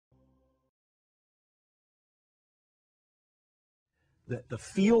the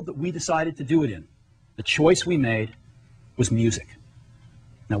field that we decided to do it in, the choice we made was music.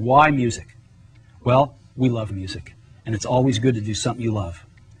 Now, why music? Well, we love music, and it's always good to do something you love.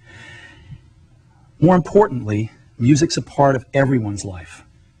 More importantly, music's a part of everyone's life.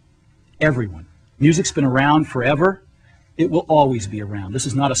 Everyone. Music's been around forever. It will always be around. This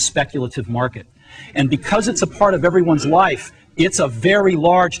is not a speculative market. And because it's a part of everyone's life, it's a very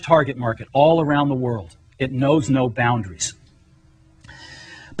large target market all around the world. It knows no boundaries.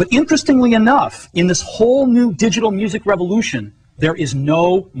 But interestingly enough, in this whole new digital music revolution, there is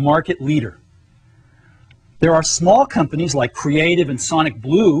no market leader. There are small companies like Creative and Sonic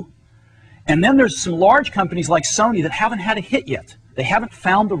Blue, and then there's some large companies like Sony that haven't had a hit yet. They haven't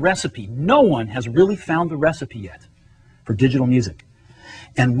found the recipe. No one has really found the recipe yet for digital music.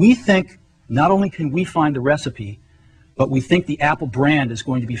 And we think not only can we find the recipe, but we think the Apple brand is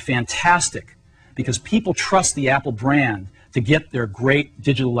going to be fantastic because people trust the Apple brand to get their great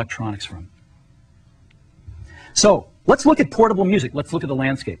digital electronics from. So let's look at portable music. Let's look at the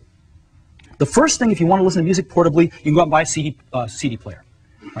landscape. The first thing, if you want to listen to music portably, you can go out and buy a CD player,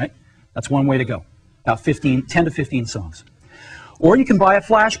 right? That's one way to go, about 10 to 15 songs. Or you can buy a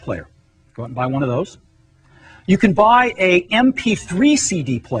flash player. Go out and buy one of those. You can buy a MP3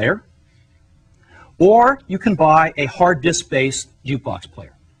 CD player, or you can buy a hard disk-based jukebox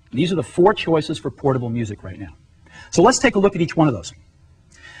player. These are the 4 choices for portable music right now. So let's take a look at each one of those.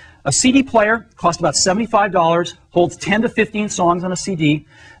 A CD player costs about $75, holds 10 to 15 songs on a CD.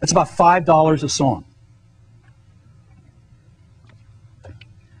 That's about $5 a song.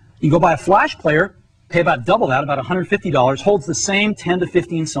 You can go buy a flash player, pay about double that, about $150, holds the same 10 to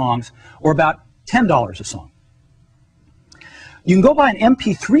 15 songs, or about $10 a song. You can go buy an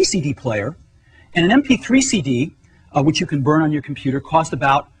MP3 CD player, and an MP3 CD, which you can burn on your computer, costs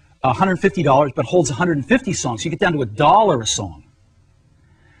about $150, but holds 150 songs. So you get down to $1 a song.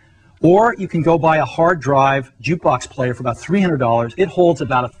 Or you can go buy a hard drive jukebox player for about $300. It holds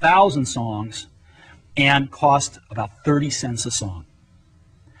about 1,000 songs and costs about 30 cents a song.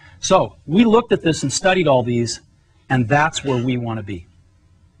 So we looked at this and studied all these, and that's where we want to be.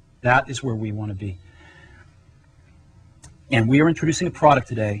 That is where we want to be. And we are introducing a product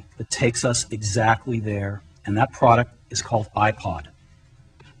today that takes us exactly there, and that product is called iPod.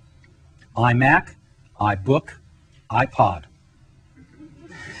 iMac, iBook, iPod.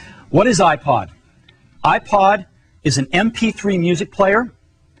 What is iPod? iPod is an MP3 music player,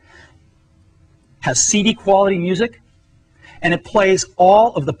 has CD quality music, and it plays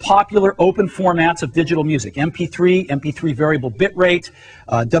all of the popular open formats of digital music, MP3, MP3 variable bitrate,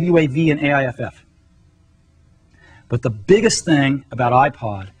 WAV, and AIFF. But the biggest thing about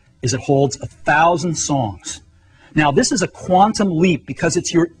iPod is it holds 1,000 songs. Now, this is a quantum leap because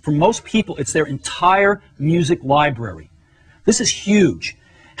it's for most people, it's their entire music library. This is huge.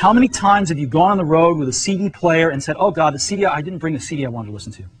 How many times have you gone on the road with a CD player and said, oh God, I didn't bring the CD I wanted to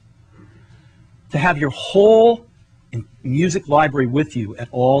listen to? To have your whole music library with you at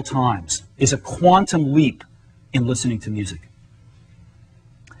all times is a quantum leap in listening to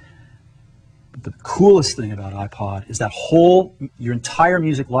But the coolest thing about iPod is that your entire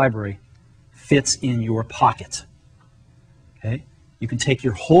music library fits in your pocket. Okay? You can take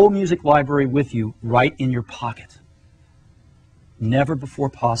your whole music library with you right in your pocket. Never before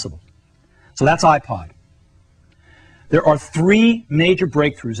possible. So that's iPod. There are 3 major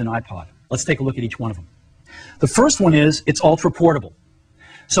breakthroughs in iPod. Let's take a look at each one of them. The first one is it's ultra portable.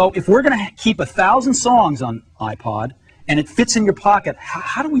 So if we're going to keep 1,000 songs on iPod and it fits in your pocket,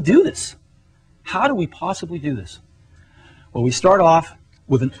 how do we do this? How do we possibly do this? Well, we start off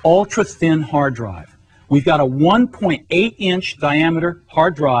with an ultra-thin hard drive. We've got a 1.8-inch diameter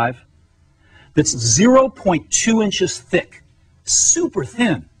hard drive that's 0.2 inches thick, super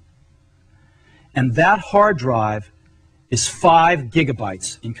thin. And that hard drive is 5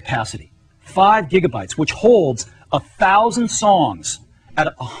 gigabytes in capacity. 5 gigabytes, which holds 1,000 songs at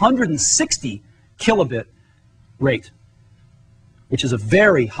a 160 kilobit rate, which is a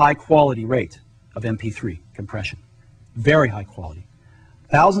very high quality rate of MP3 compression. Very high quality.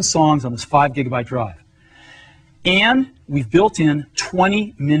 1,000 songs on this 5 gigabyte drive. And we've built in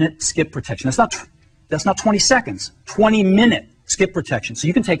 20-minute skip protection. That's not 20 seconds, 20-minute skip protection. So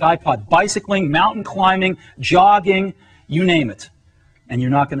you can take iPod bicycling, mountain climbing, jogging, you name it, and you're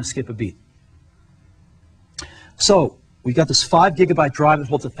not going to skip a beat. So we've got this 5 gigabyte drive that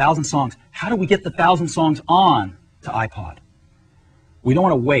holds 1,000 songs. How do we get the 1,000 songs on to iPod? We don't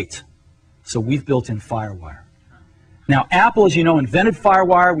want to wait, so we've built in FireWire. Now, Apple, as you know, invented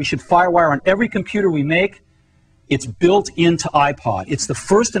FireWire. We should FireWire on every computer we make. It's built into iPod. It's the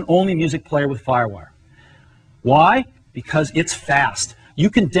first and only music player with FireWire. Why? because it's fast. You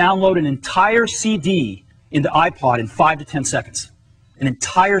can download an entire CD into iPod in 5 to 10 seconds. An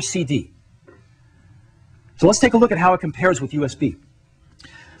entire CD. So let's take a look at how it compares with USB.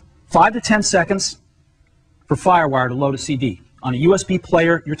 5 to 10 seconds for FireWire to load a CD. On a USB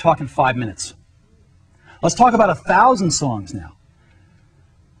player, you're talking 5 minutes. Let's talk about 1,000 songs now.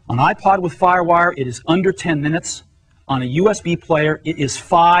 On iPod with FireWire, it is under 10 minutes. On a USB player, it is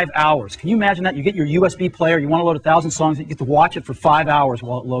 5 hours. Can you imagine that? You get your USB player, you want to load 1,000 songs, you get to watch it for 5 hours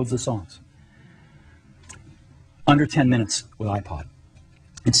while it loads the songs. Under 10 minutes with iPod.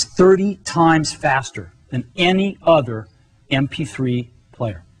 It's 30 times faster than any other MP3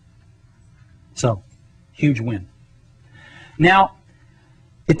 player. So, huge win. Now,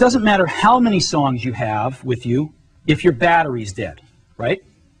 it doesn't matter how many songs you have with you if your battery's dead, right?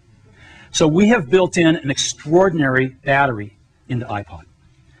 So we have built in an extraordinary battery into iPod.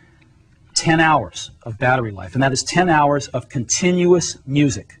 10 hours of battery life, and that is 10 hours of continuous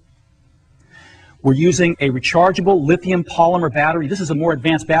music. We're using a rechargeable lithium polymer battery. This is a more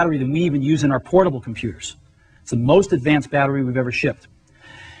advanced battery than we even use in our portable computers. It's the most advanced battery we've ever shipped.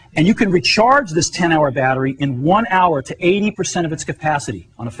 And you can recharge this 10-hour battery in 1 hour to 80% of its capacity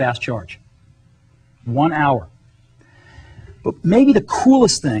on a fast charge. 1 hour. But maybe the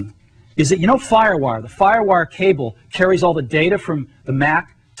coolest thing is that, you know, FireWire, the FireWire cable carries all the data from the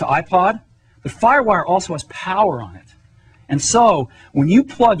Mac to iPod, but FireWire also has power on it. And so, when you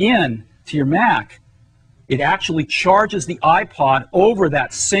plug in to your Mac, it actually charges the iPod over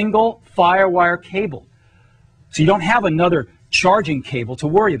that single FireWire cable. So you don't have another charging cable to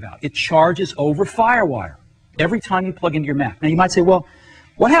worry about. It charges over FireWire every time you plug into your Mac. Now you might say, well,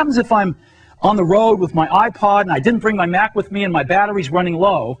 what happens if I'm on the road with my iPod and I didn't bring my Mac with me and my battery's running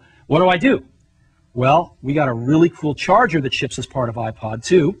low? What do? Well, we got a really cool charger that ships as part of iPod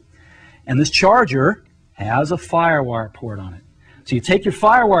too, and this charger has a FireWire port on it. So you take your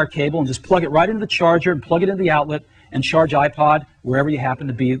FireWire cable and just plug it right into the charger and plug it into the outlet and charge iPod wherever you happen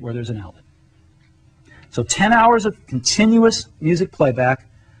to be where there's an outlet. So 10 hours of continuous music playback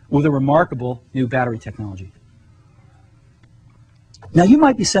with a remarkable new battery technology. Now you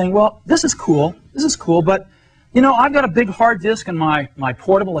might be saying, well, this is cool, but you know, I've got a big hard disk in my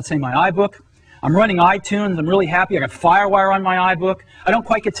portable, let's say my iBook. I'm running iTunes, I'm really happy, I got FireWire on my iBook. I don't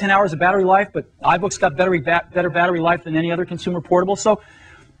quite get 10 hours of battery life, but iBook's got better battery life than any other consumer portable. So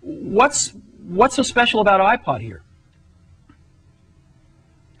what's so special about iPod here?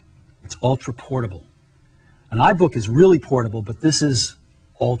 It's ultra portable. An iBook is really portable, but this is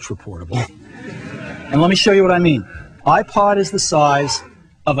ultra portable. And let me show you what I mean. iPod is the size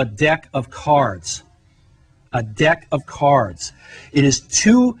of a deck of cards. A deck of cards. It is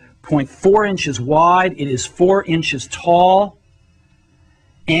 2.4 inches wide, it is 4 inches tall,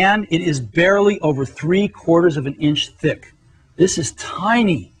 and it is barely over 3/4 of an inch thick. This is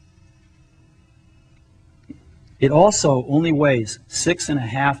tiny. It also only weighs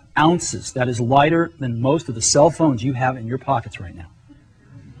 6.5 ounces. That is lighter than most of the cell phones you have in your pockets right now.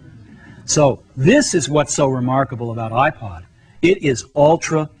 So this is what's so remarkable about iPod. It is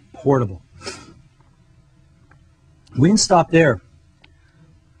ultra portable. We didn't stop there.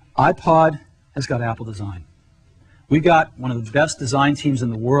 iPod has got Apple design. We got one of the best design teams in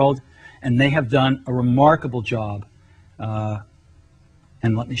the world, and they have done a remarkable job.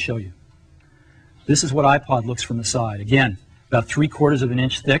 And let me show you. This is what iPod looks from the side. Again, about 3/4 of an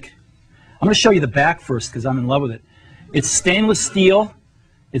inch thick. I'm going to show you the back first because I'm in love with it. It's stainless steel.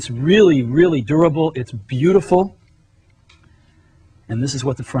 It's really, really durable. It's beautiful. And this is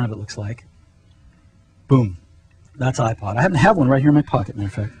what the front of it looks like. Boom. That's iPod. I happen to have one right here in my pocket, matter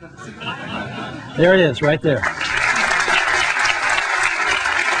of fact. There it is, right there.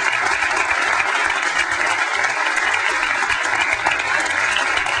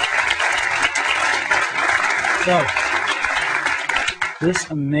 So, this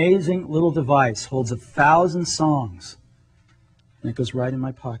amazing little device holds 1,000 songs, and it goes right in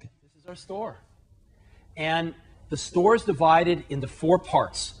my pocket. This is our store. And the store is divided into 4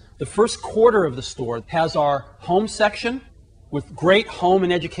 parts. The first quarter of the store has our home section with great home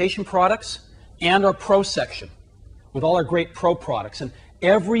and education products, and our pro section with all our great pro products. And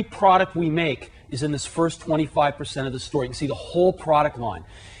every product we make is in this first 25% of the store. You can see the whole product line.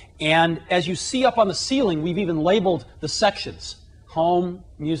 And as you see up on the ceiling, we've even labeled the sections. Home,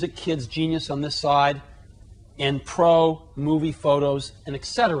 music, kids, genius on this side, and pro, movie, photos, and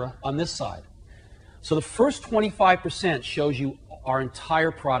etc. on this side. So the first 25% shows you our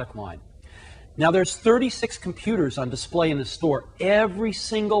entire product line. Now there's 36 computers on display in the store. Every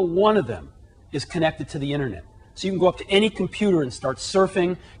single one of them is connected to the internet. So you can go up to any computer and start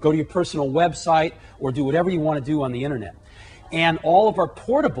surfing, go to your personal website, or do whatever you want to do on the internet. And all of our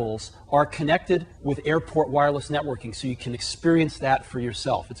portables are connected with airport wireless networking, so you can experience that for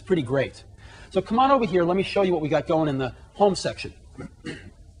yourself. It's pretty great. So come on over here, let me show you what we got going in the home section.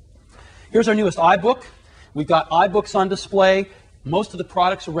 Here's our newest iBook. We've got iBooks on display. Most of the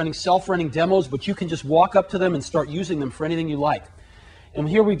products are running self-running demos, but you can just walk up to them and start using them for anything you like. And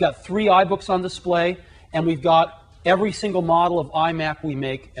here we've got 3 iBooks on display, and we've got every single model of iMac we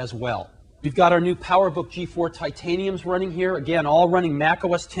make as well. We've got our new PowerBook G4 Titaniums running here. Again, all running Mac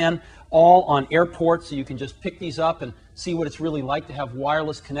OS X, all on airport, so you can just pick these up and see what it's really like to have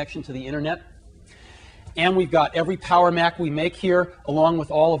wireless connection to the internet. And we've got every Power Mac we make here, along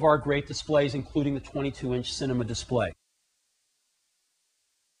with all of our great displays, including the 22-inch cinema display.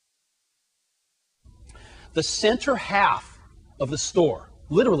 The center half of the store,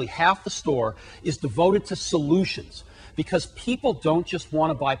 literally half the store, is devoted to solutions, because people don't just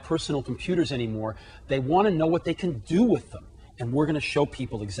want to buy personal computers anymore. They want to know what they can do with them, and we're going to show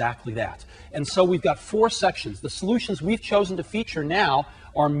people exactly that. And so we've got 4 sections. The solutions we've chosen to feature now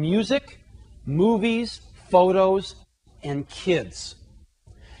are music, movies, photos, and kids.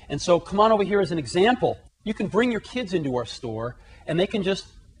 And so come on over here as an example. You can bring your kids into our store, and they can just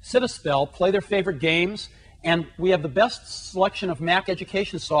sit a spell, play their favorite games, and we have the best selection of Mac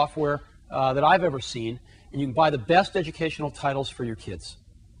education software that I've ever seen, and you can buy the best educational titles for your kids.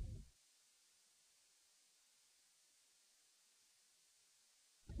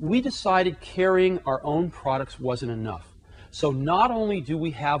 We decided carrying our own products wasn't enough. So not only do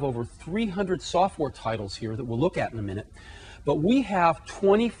we have over 300 software titles here that we'll look at in a minute, but we have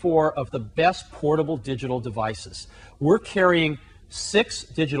 24 of the best portable digital devices. We're carrying 6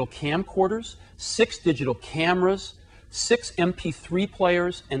 digital camcorders, 6 digital cameras, 6 MP3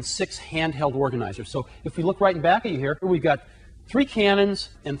 players, and 6 handheld organizers. So if we look right in back of you here, we've got 3 Canons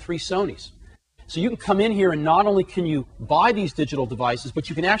and 3 Sonys. So you can come in here and not only can you buy these digital devices, but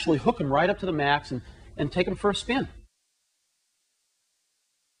you can actually hook them right up to the Macs and take them for a spin.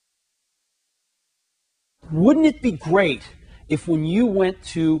 Wouldn't it be great if when you went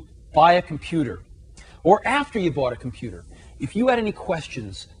to buy a computer, or after you bought a computer, if you had any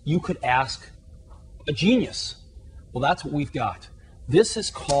questions, you could ask a genius? Well, that's what we've got. This is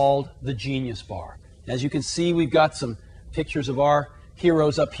called the Genius Bar. As you can see, we've got some pictures of our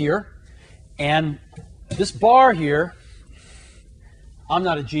heroes up here. And this bar here, I'm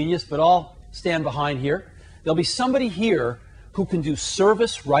not a genius, but I'll stand behind here. There'll be somebody here who can do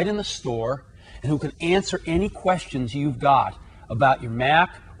service right in the store and who can answer any questions you've got about your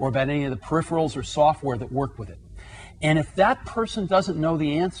Mac or about any of the peripherals or software that work with it. And if that person doesn't know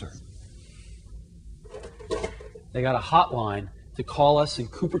the answer, they got a hotline to call us in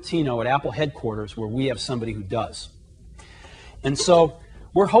Cupertino at Apple headquarters, where we have somebody who does. And so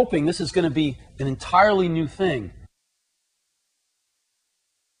we're hoping this is going to be an entirely new thing.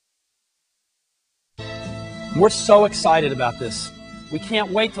 We're so excited about this. We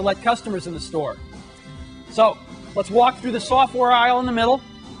can't wait to let customers in the store. So let's walk through the software aisle in the middle.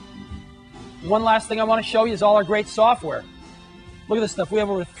 One last thing I want to show you is all our great software. Look at this stuff. We have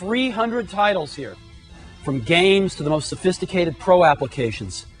over 300 titles here, from games to the most sophisticated pro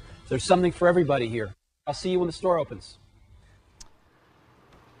applications. There's something for everybody here. I'll see you when the store opens.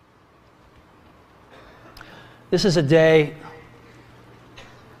 This is a day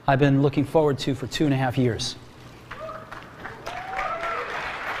I've been looking forward to for 2.5 years.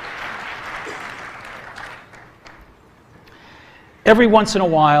 Every once in a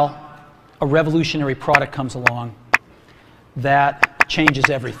while, a revolutionary product comes along that changes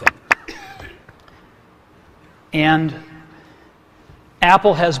everything. And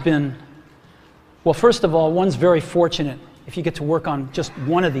Apple has been, well, first of all, one's very fortunate if you get to work on just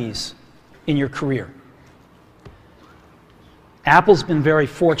one of these in your career. Apple's been very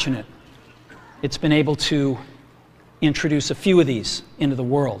fortunate. It's been able to introduce a few of these into the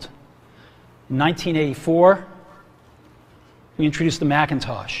world. In 1984, we introduced the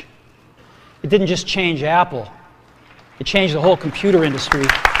Macintosh. It didn't just change Apple, it changed the whole computer industry.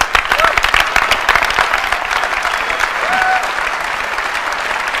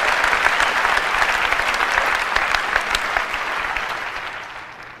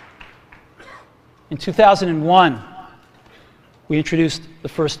 In 2001, we introduced the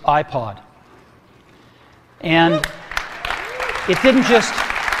first iPod. And it didn't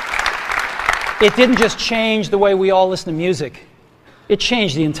just change the way we all listen to music. It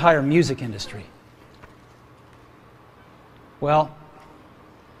changed the entire music industry. Well,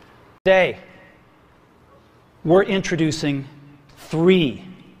 today, we're introducing 3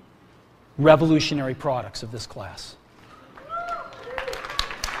 revolutionary products of this class.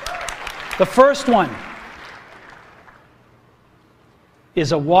 The first one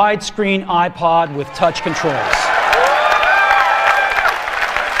is a widescreen iPod with touch controls.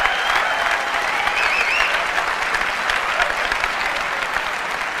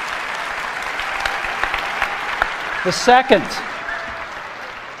 The second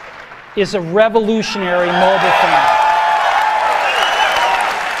is a revolutionary mobile phone.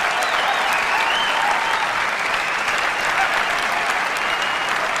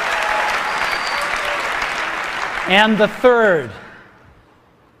 And the third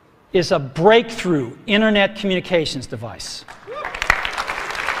is a breakthrough internet communications device.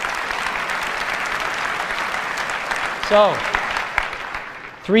 So,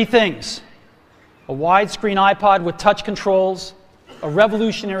 three things: a widescreen iPod with touch controls, a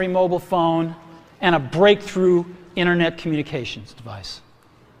revolutionary mobile phone, and a breakthrough internet communications device.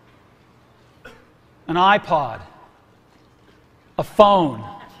 An iPod, a phone,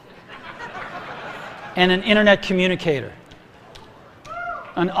 and an internet communicator.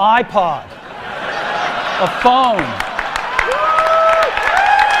 An iPod, a phone.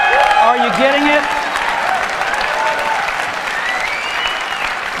 Are you getting it?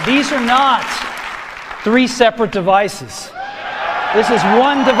 These are not three separate devices. This is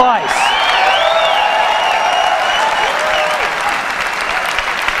one device.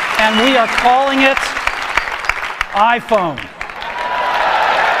 And we are calling it iPhone.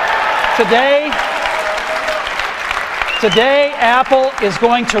 Today, Apple is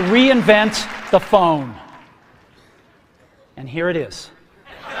going to reinvent the phone. And here it is.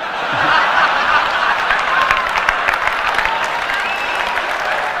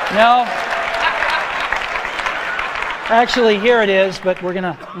 No. Actually, here it is, but we're going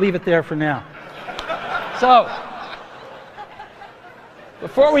to leave it there for now. So,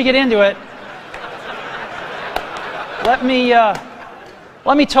 before we get into it, let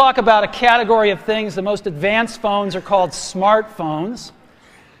me talk about a category of things. The most advanced phones are called smartphones,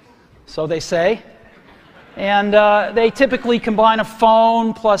 so they say. And they typically combine a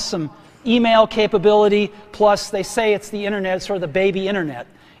phone plus some email capability, plus they say it's the internet, sort of the baby internet,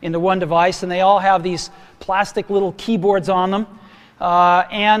 into one device. And they all have these plastic little keyboards on them.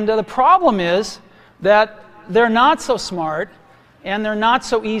 The problem is that they're not so smart and they're not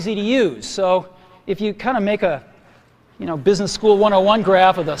so easy to use. So if you kind of make a Business School 101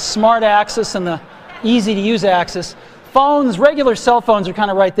 graph of the smart axis and the easy to use axis, phones, regular cell phones are kind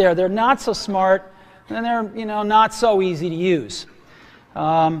of right there. They're not so smart and they're not so easy to use.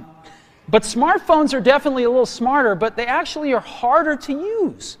 But smartphones are definitely a little smarter, but they actually are harder to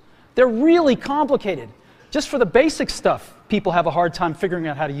use. They're really complicated. Just for the basic stuff, people have a hard time figuring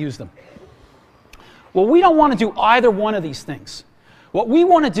out how to use them. Well, we don't want to do either one of these things. What we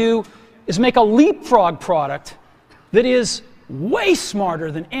want to do is make a leapfrog product that is way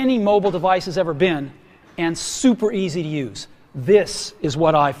smarter than any mobile device has ever been and super easy to use. This is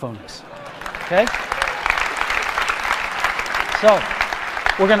what iPhone is. Okay? So,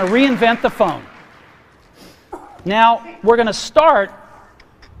 we're going to reinvent the phone. Now, we're going to start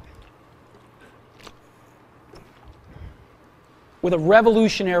with a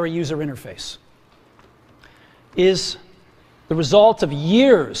revolutionary user interface. It is the result of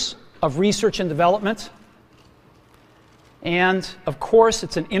years of research and development. And, of course,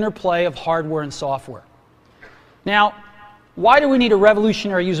 it's an interplay of hardware and software. Now, why do we need a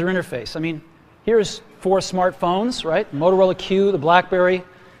revolutionary user interface? I mean, here's 4 smartphones, right? Motorola Q, the BlackBerry,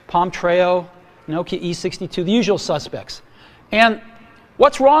 Palm Treo, Nokia E62, the usual suspects. And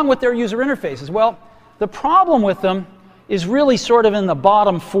what's wrong with their user interfaces? Well, the problem with them is really sort of in the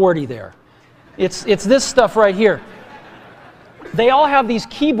bottom 40 there. It's this stuff right here. They all have these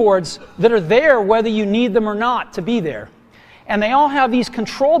keyboards that are there whether you need them or not to be there. And they all have these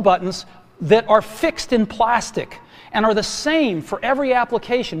control buttons that are fixed in plastic and are the same for every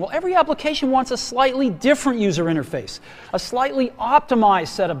application. Well, every application wants a slightly different user interface, a slightly optimized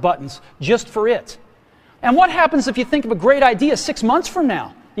set of buttons just for it. And what happens if you think of a great idea 6 months from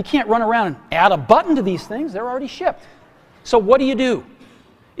now? You can't run around and add a button to these things. They're already shipped. So what do?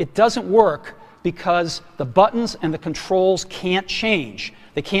 It doesn't work because the buttons and the controls can't change.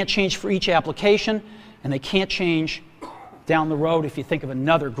 They can't change for each application, and they can't change down the road if you think of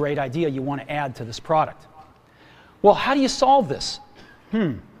another great idea you want to add to this product. Well, how do you solve this?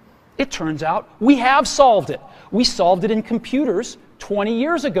 It turns out we have solved it. We solved it in computers 20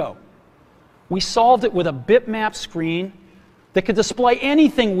 years ago. We solved it with a bitmap screen that could display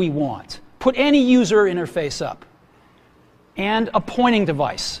anything we want, put any user interface up, and a pointing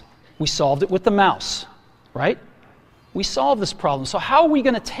device. We solved it with the mouse, right? We solve this problem. So how are we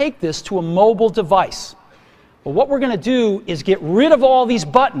going to take this to a mobile device? Well, what we're going to do is get rid of all these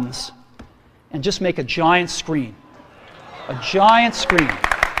buttons and just make a giant screen. A giant screen.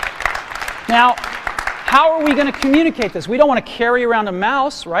 Now, how are we going to communicate this? We don't want to carry around a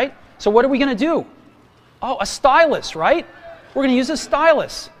mouse, right? So what are we going to do? Oh, a stylus, right? We're going to use a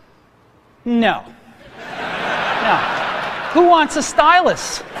stylus. No. No. Who wants a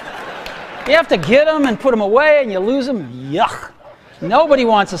stylus? You have to get them and put them away and you lose them. Yuck. Nobody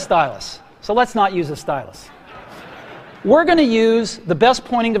wants a stylus. So let's not use a stylus. We're going to use the best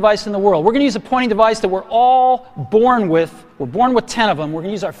pointing device in the world. We're going to use a pointing device that we're all born with. We're born with 10 of them. We're going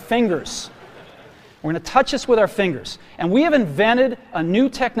to use our fingers. We're going to touch this with our fingers. And we have invented a new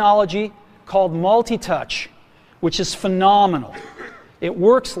technology called multi-touch, which is phenomenal. It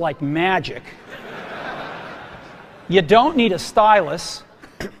works like magic. You don't need a stylus.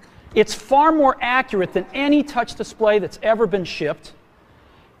 It's far more accurate than any touch display that's ever been shipped.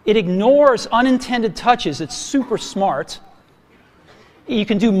 It ignores unintended touches. It's super smart. You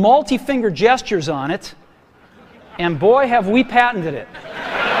can do multi-finger gestures on it. And boy, have we patented it.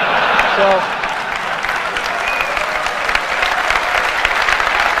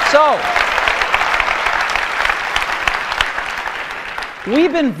 So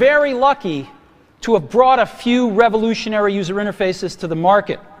we've been very lucky to have brought a few revolutionary user interfaces to the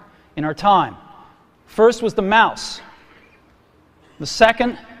market in our time. First was the mouse. The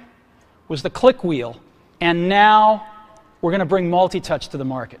second was the click wheel. And now we're going to bring multi-touch to the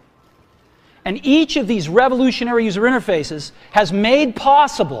market. And each of these revolutionary user interfaces has made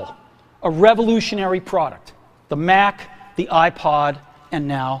possible a revolutionary product. The Mac, the iPod, and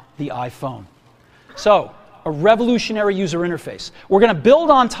now the iPhone. So, a revolutionary user interface. We're going to build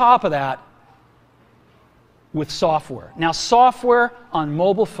on top of that with software. Now, software on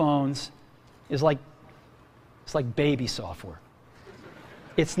mobile phones is like, it's like baby software.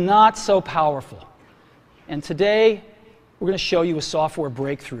 It's not so powerful. And today, we're going to show you a software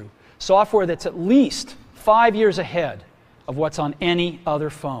breakthrough. Software that's at least 5 years ahead of what's on any other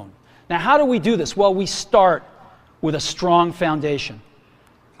phone. Now, how do we do this? Well, we start with a strong foundation.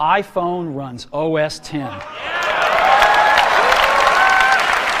 iPhone runs OS X.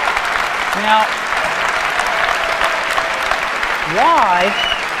 Now,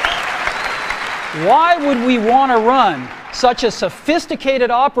 why would we want to run such a sophisticated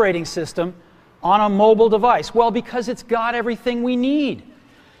operating system on a mobile device? Well, because it's got everything we need.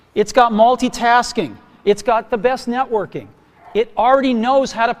 It's got multitasking. It's got the best networking. It already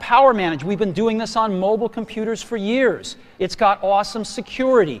knows how to power manage. We've been doing this on mobile computers for years. It's got awesome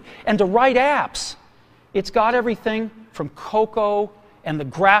security. And to write apps, it's got everything from Cocoa and the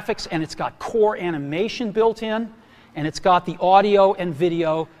graphics, and it's got core animation built in, and it's got the audio and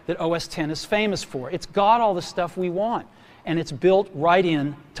video that OS X is famous for. It's got all the stuff we want, and it's built right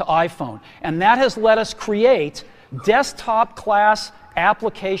in to iPhone. And that has let us create desktop-class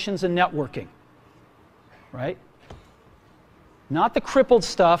applications and networking, right? Not the crippled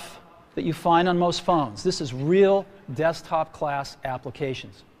stuff that you find on most phones. This is real desktop-class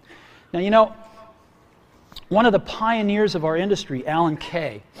applications. Now, you know, one of the pioneers of our industry, Alan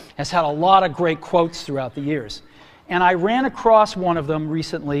Kay, has had a lot of great quotes throughout the years. And I ran across one of them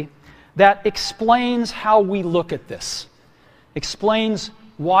recently that explains how we look at this, explains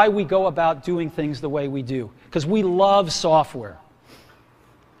why we go about doing things the way we do, because we love software.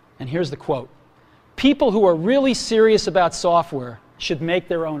 And here's the quote. People who are really serious about software should make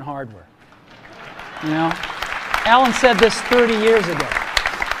their own hardware. You know? Alan said this 30 years ago.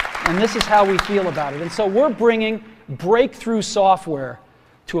 And this is how we feel about it. And so we're bringing breakthrough software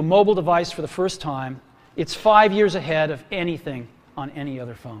to a mobile device for the first time. It's 5 years ahead of anything on any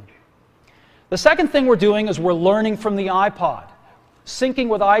other phone. The second thing we're doing is we're learning from the iPod, syncing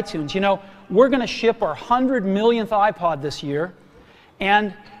with iTunes. You know, we're going to ship our 100 millionth iPod this year,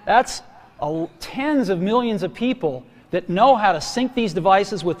 and that's tens of millions of people that know how to sync these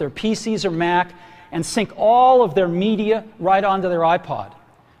devices with their PCs or Mac and sync all of their media right onto their iPod,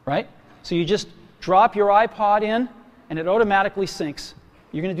 right? So you just drop your iPod in and it automatically syncs.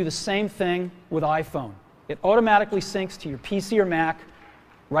 You're going to do the same thing with iPhone. It automatically syncs to your PC or Mac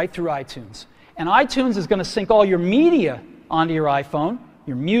right through iTunes. And iTunes is going to sync all your media onto your iPhone,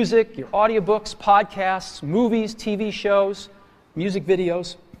 your music, your audiobooks, podcasts, movies, TV shows, music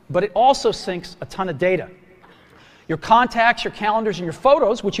videos, but it also syncs a ton of data. Your contacts, your calendars, and your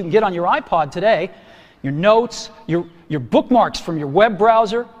photos, which you can get on your iPod today, your notes, your bookmarks from your web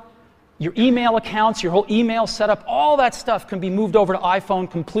browser, your email accounts, your whole email setup, all that stuff can be moved over to iPhone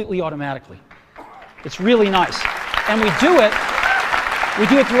completely automatically. It's really nice. And we do it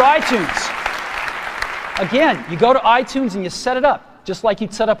through iTunes. Again, you go to iTunes and you set it up, just like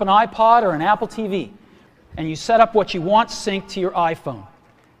you'd set up an iPod or an Apple TV. And you set up what you want synced to your iPhone.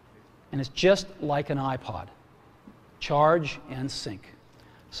 And it's just like an iPod. Charge and sync.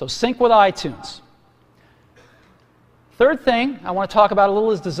 So sync with iTunes. Third thing I want to talk about a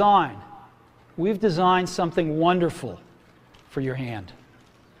little is design. We've designed something wonderful for your hand.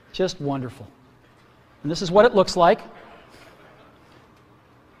 Just wonderful. And this is what it looks like.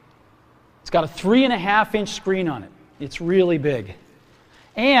 It's got a 3.5-inch screen on it. It's really big.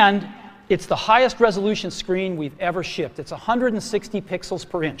 And it's the highest resolution screen we've ever shipped. It's 160 pixels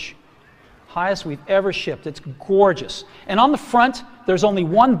per inch. Highest we've ever shipped. It's gorgeous. And on the front, there's only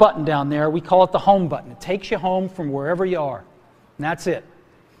one button down there. We call it the home button. It takes you home from wherever you are. And that's it.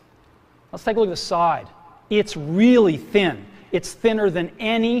 Let's take a look at the side. It's really thin. It's thinner than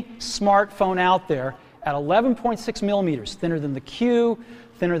any smartphone out there at 11.6 millimeters. Thinner than the Q,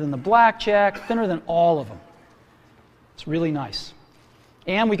 thinner than the Blackjack, thinner than all of them. It's really nice.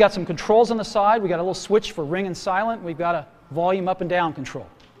 And we got some controls on the side. We got a little switch for ring and silent. We've got a volume up and down control.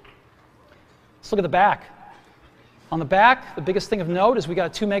 Let's look at the back. On the back, the biggest thing of note is we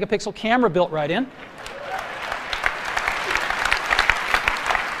got a 2-megapixel camera built right in.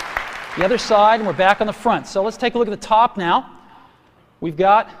 The other side, and we're back on the front. So let's take a look at the top now. We've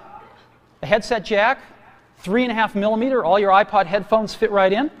got a headset jack, 3.5 millimeter. All your iPod headphones fit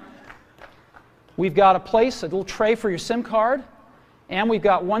right in. We've got a little tray for your SIM card. And we've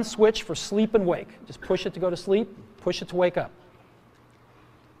got one switch for sleep and wake. Just push it to go to sleep, push it to wake up.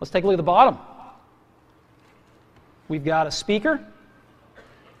 Let's take a look at the bottom. We've got a speaker,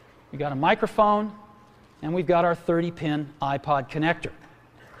 we've got a microphone, and we've got our 30-pin iPod connector.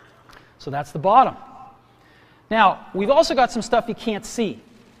 So that's the bottom. Now, we've also got some stuff you can't see.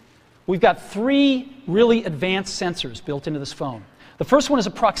 We've got 3 really advanced sensors built into this phone. The first one is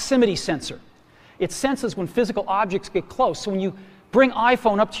a proximity sensor. It senses when physical objects get close. So when you bring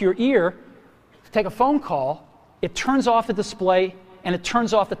iPhone up to your ear to take a phone call, it turns off the display and it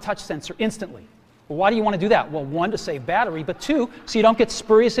turns off the touch sensor instantly. Well, why do you want to do that? Well, 1, to save battery, but 2, so you don't get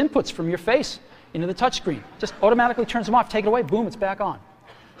spurious inputs from your face into the touch screen. Just automatically turns them off, take it away, boom, it's back on.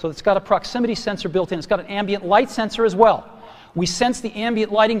 So it's got a proximity sensor built in. It's got an ambient light sensor as well. We sense the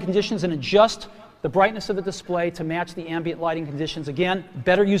ambient lighting conditions and adjust the brightness of the display to match the ambient lighting conditions. Again,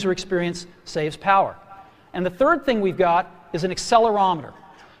 better user experience, saves power. And the third thing we've got is an accelerometer,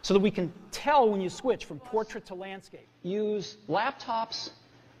 so that we can tell when you switch from portrait to landscape. Use laptops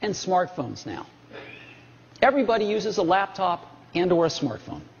and smartphones now. Everybody uses a laptop and or a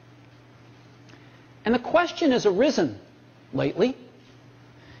smartphone. And the question has arisen lately,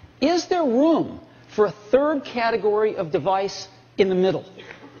 is there room for a third category of device in the middle?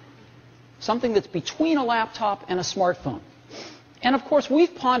 Something that's between a laptop and a smartphone. And of course,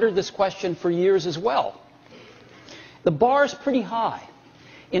 we've pondered this question for years as well. The bar's pretty high.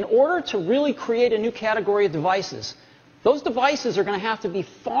 In order to really create a new category of devices, those devices are going to have to be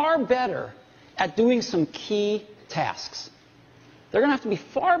far better at doing some key tasks. They're going to have to be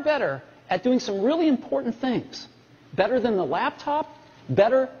far better at doing some really important things. Better than the laptop,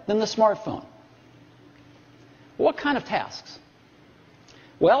 better than the smartphone. What kind of tasks?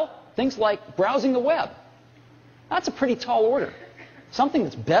 Well, things like browsing the web. That's a pretty tall order. Something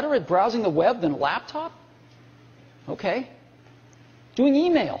that's better at browsing the web than a laptop? Okay. Doing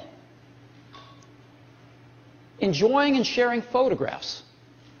email. Enjoying and sharing photographs.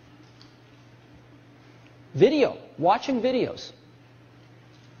 Video. Watching videos.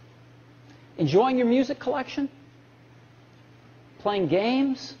 Enjoying your music collection. Playing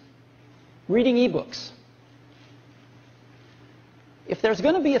games. Reading ebooks. If there's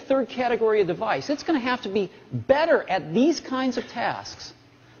going to be a third category of device, it's going to have to be better at these kinds of tasks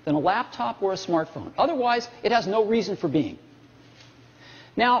than a laptop or a smartphone. Otherwise, it has no reason for being.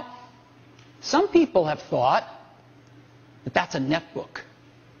 Now, some people have thought that that's a netbook.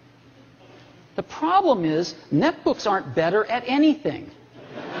 The problem is, netbooks aren't better at anything.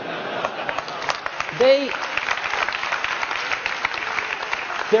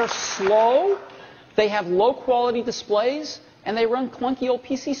 They're slow, they have low-quality displays, and they run clunky old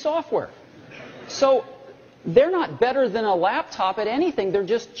PC software. So they're not better than a laptop at anything. They're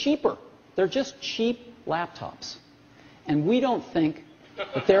just cheaper. They're just cheap laptops. And we don't think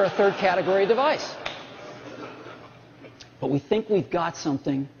that they're a third category device. But we think we've got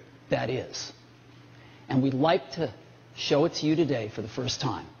something that is. And we'd like to show it to you today for the first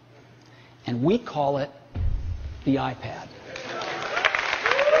time. And we call it the iPad.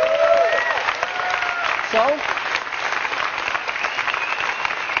 So,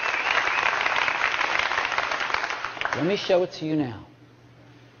 let me show it to you now.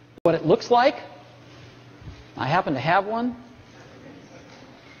 What it looks like, I happen to have one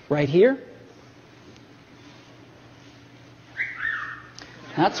right here.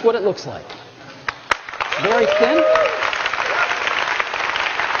 That's what it looks like. It's very thin.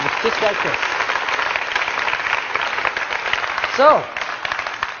 It's just like this. So,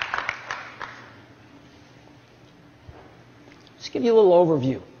 just give you a little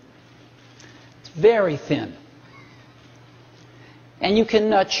overview. It's very thin. And you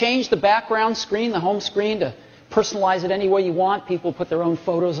can change the background screen, the home screen, to personalize it any way you want. People put their own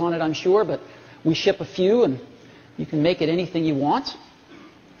photos on it, I'm sure, but we ship a few, and you can make it anything you want.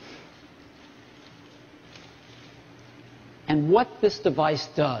 And what this device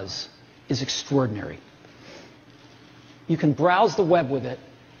does is extraordinary. You can browse the web with it.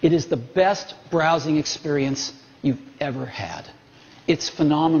 It is the best browsing experience you've ever had. It's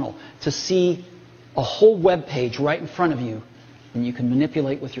phenomenal to see a whole web page right in front of you, and you can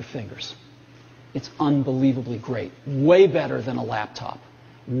manipulate with your fingers. It's unbelievably great. Way better than a laptop.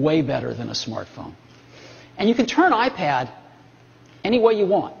 Way better than a smartphone. And you can turn iPad any way you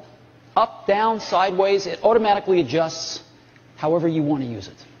want. Up, down, sideways. It automatically adjusts however you want to use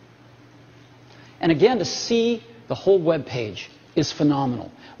it. And again, to see the whole web page is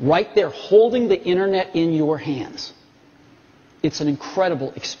phenomenal. Right there, holding the internet in your hands. It's an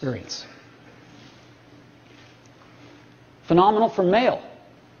incredible experience. Phenomenal for mail.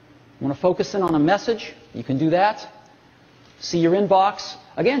 You want to focus in on a message? You can do that. See your inbox.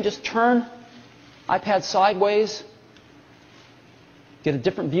 Again, just turn iPad sideways. Get a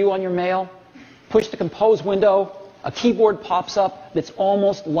different view on your mail. Push the compose window. A keyboard pops up that's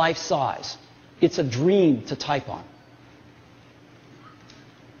almost life-size. It's a dream to type on.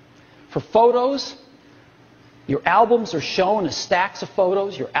 For photos, your albums are shown as stacks of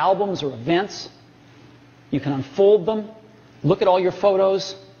photos. Your albums are events. You can unfold them, look at all your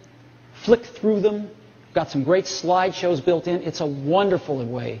photos, flick through them. Got some great slideshows built in. It's a wonderful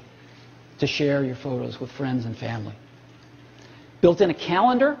way to share your photos with friends and family. Built in a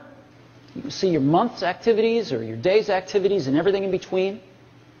calendar. You can see your month's activities or your day's activities and everything in between.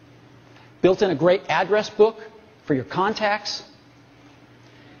 Built in a great address book for your contacts.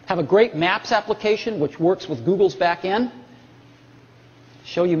 Have a great maps application which works with Google's back end.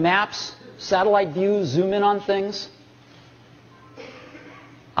 Show you maps, satellite views, zoom in on things.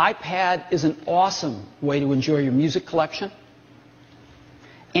 iPad is an awesome way to enjoy your music collection.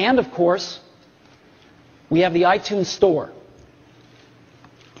 And of course, we have the iTunes Store.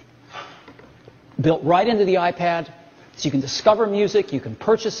 Built right into the iPad, so you can discover music, you can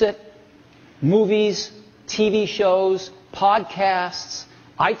purchase it, movies, TV shows, podcasts,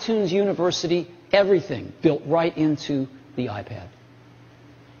 iTunes University, everything built right into the iPad.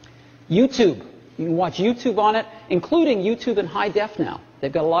 YouTube, you can watch YouTube on it, including YouTube in high def now.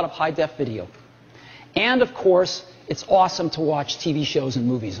 They've got a lot of high def video. And of course, it's awesome to watch TV shows and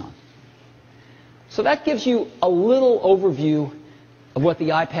movies on. So that gives you a little overview of what the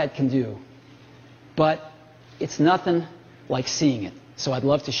iPad can do. But it's nothing like seeing it. So I'd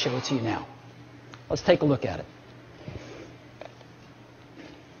love to show it to you now. Let's take a look at it.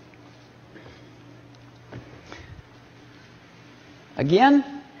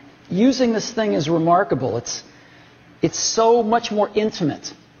 Again, using this thing is remarkable. It's so much more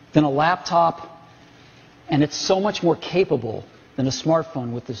intimate than a laptop, and it's so much more capable than a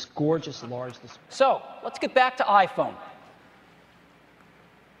smartphone with this gorgeous large display. So let's get back to iPhone.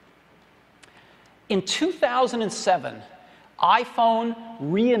 In 2007, iPhone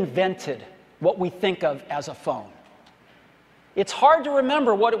reinvented what we think of as a phone. It's hard to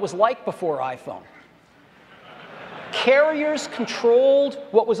remember what it was like before iPhone. Carriers controlled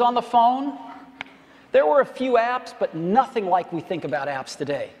what was on the phone. There were a few apps, but nothing like we think about apps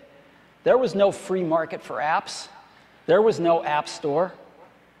today. There was no free market for apps. There was no app store.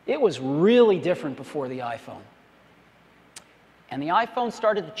 It was really different before the iPhone. And the iPhone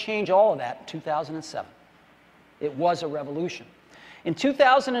started to change all of that in 2007. It was a revolution. In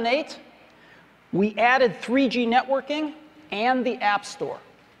 2008, we added 3G networking and the App Store.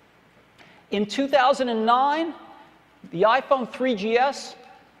 In 2009, the iPhone 3GS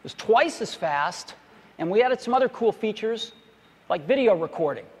was twice as fast, and we added some other cool features like video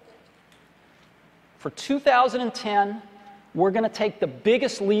recording. For 2010, we're going to take the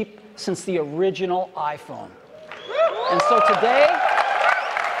biggest leap since the original iPhone. And so today,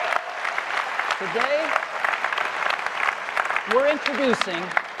 we're introducing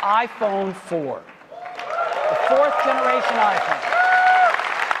iPhone 4, the fourth generation iPhone.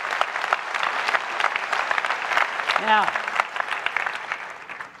 Now,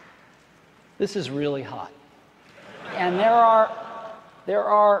 this is really hot. And there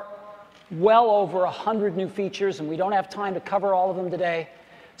are well over 100 new features, and we don't have time to cover all of them today,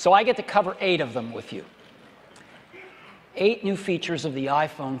 so I get to cover 8 of them with you. 8 new features of the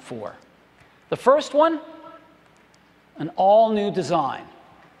iPhone 4. The first one, an all-new design.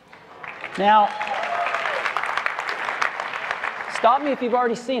 Now, stop me if you've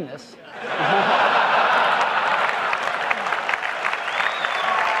already seen this.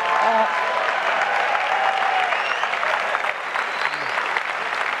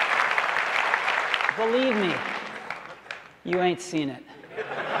 Believe me, you ain't seen it.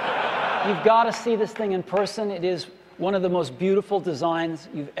 You've got to see this thing in person. It is one of the most beautiful designs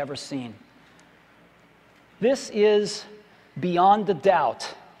you've ever seen. This is, beyond a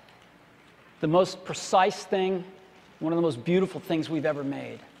doubt, the most precise thing, one of the most beautiful things we've ever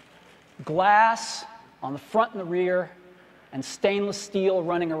made. Glass on the front and the rear, and stainless steel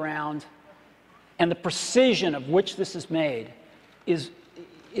running around, and the precision of which this is made is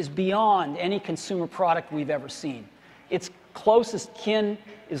beyond any consumer product we've ever seen. Its closest kin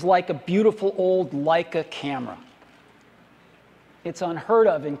is like a beautiful old Leica camera. It's unheard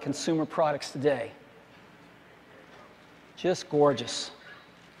of in consumer products today. Just gorgeous.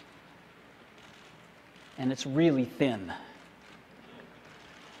 And it's really thin.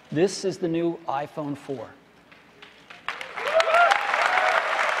 This is the new iPhone 4.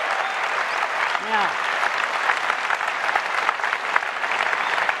 Now,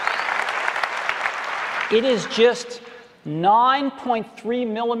 it is just 9.3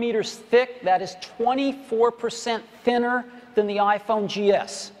 millimeters thick. That is 24% thinner than the iPhone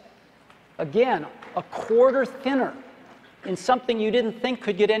GS. Again, a quarter thinner in something you didn't think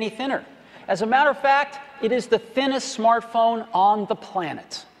could get any thinner. As a matter of fact, it is the thinnest smartphone on the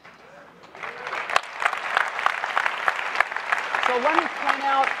planet. So let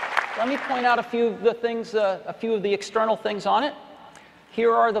me point out a few of the things, a few of the external things on it.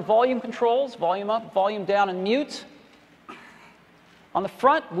 Here are the volume controls: volume up, volume down, and mute. On the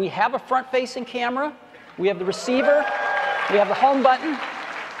front, we have a front-facing camera. We have the receiver. We have the home button.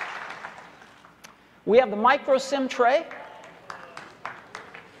 We have the micro SIM tray.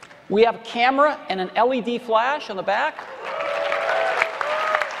 We have a camera and an LED flash on the back.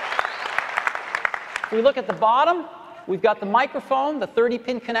 If we look at the bottom, we've got the microphone, the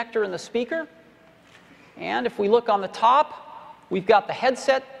 30-pin connector, and the speaker. And if we look on the top, we've got the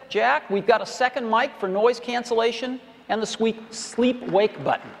headset jack. We've got a second mic for noise cancellation, and the sleep-wake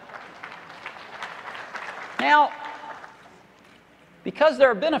button. Now, because there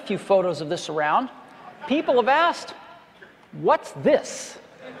have been a few photos of this around, people have asked, what's this?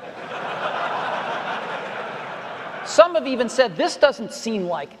 Some have even said, this doesn't seem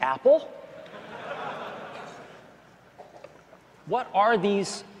like Apple. What are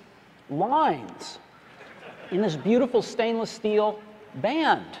these lines in this beautiful stainless steel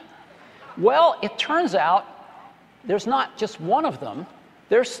band? Well, it turns out there's not just one of them,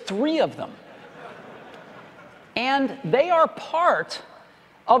 there's 3 of them. And they are part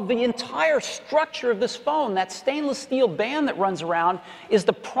of the entire structure of this phone. That stainless steel band that runs around is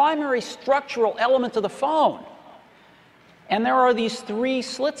the primary structural element of the phone. And there are these 3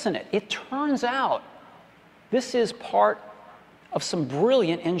 slits in it. It turns out this is part of some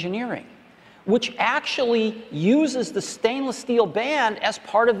brilliant engineering, which actually uses the stainless steel band as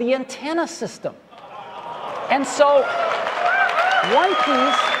part of the antenna system. And so one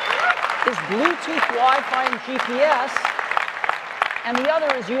piece is Bluetooth, Wi-Fi, and GPS, and the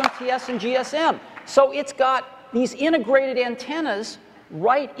other is UMTS and GSM. So it's got these integrated antennas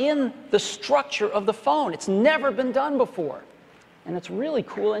right in the structure of the phone. It's never been done before, and it's really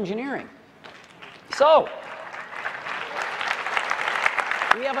cool engineering. So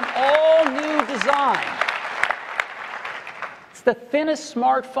we have an all-new design. It's the thinnest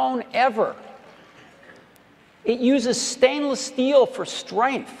smartphone ever. It uses stainless steel for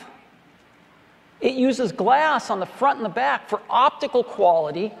strength. It uses glass on the front and the back for optical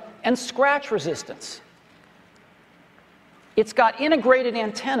quality and scratch resistance. It's got integrated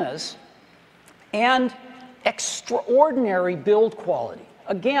antennas and extraordinary build quality.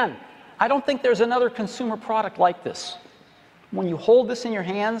 Again, I don't think there's another consumer product like this. When you hold this in your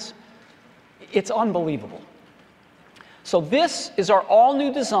hands, it's unbelievable. So this is our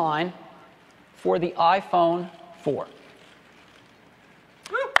all-new design for the iPhone 4.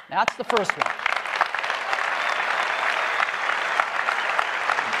 That's the first one.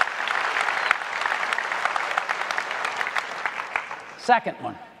 Second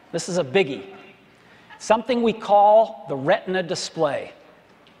one. This is a biggie. Something we call the Retina display.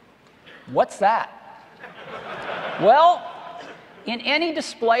 What's that? Well, in any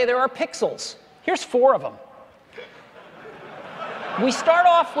display, there are pixels. Here's 4 of them. We start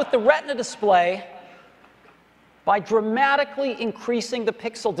off with the retina display by dramatically increasing the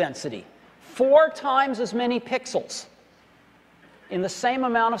pixel density. 4 times as many pixels in the same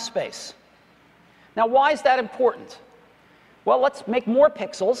amount of space. Now, why is that important? Well, let's make more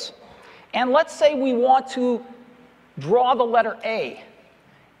pixels, and let's say we want to draw the letter A.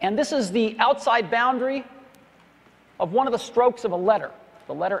 And this is the outside boundary of one of the strokes of a letter,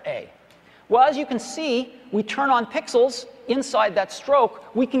 the letter A. Well, as you can see, we turn on pixels inside that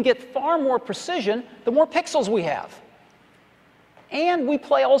stroke. We can get far more precision the more pixels we have. And we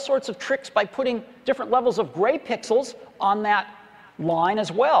play all sorts of tricks by putting different levels of gray pixels on that line as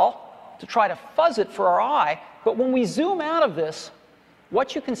well to try to fuzz it for our eye. But when we zoom out of this,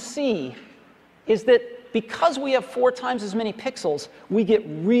 what you can see is that because we have 4 times as many pixels, we get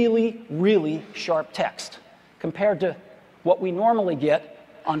really, really sharp text compared to what we normally get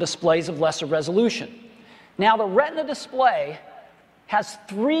on displays of lesser resolution. Now, the retina display has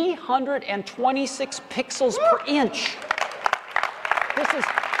 326 pixels per inch.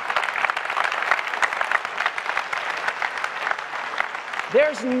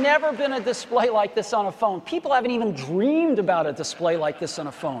 There's never been a display like this on a phone. People haven't even dreamed about a display like this on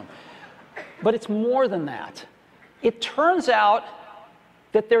a phone. But it's more than that. It turns out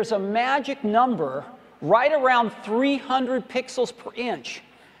that there's a magic number right around 300 pixels per inch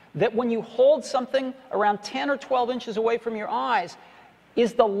that when you hold something around 10 or 12 inches away from your eyes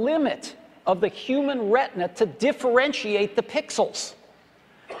is the limit of the human retina to differentiate the pixels.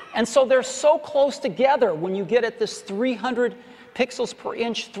 And so they're so close together when you get at this 300 pixels per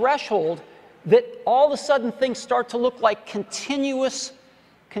inch threshold that all of a sudden things start to look like continuous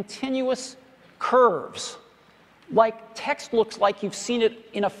curves. Like text looks like you've seen it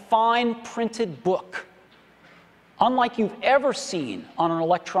in a fine printed book, unlike you've ever seen on an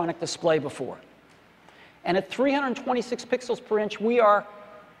electronic display before. And at 326 pixels per inch, we are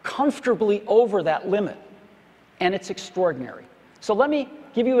comfortably over that limit, and it's extraordinary. So let me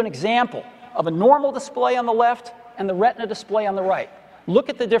give you an example of a normal display on the left and the retina display on the right. Look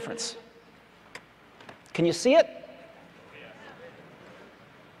at the difference. Can you see it?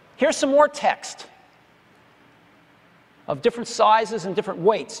 Here's some more text of different sizes and different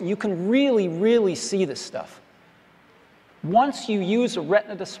weights, and you can really, really see this stuff. Once you use a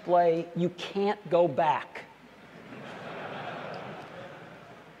retina display, you can't go back.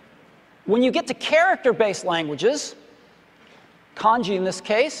 When you get to character-based languages, kanji in this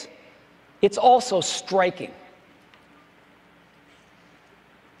case, it's also striking.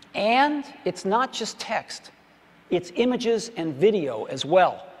 And it's not just text, it's images and video as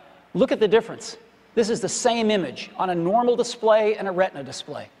well. Look at the difference. This is the same image on a normal display and a retina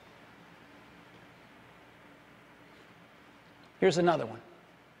display. Here's another one.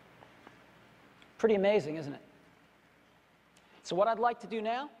 Pretty amazing, isn't it? So what I'd like to do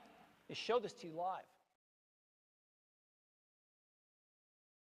now is show this to you live.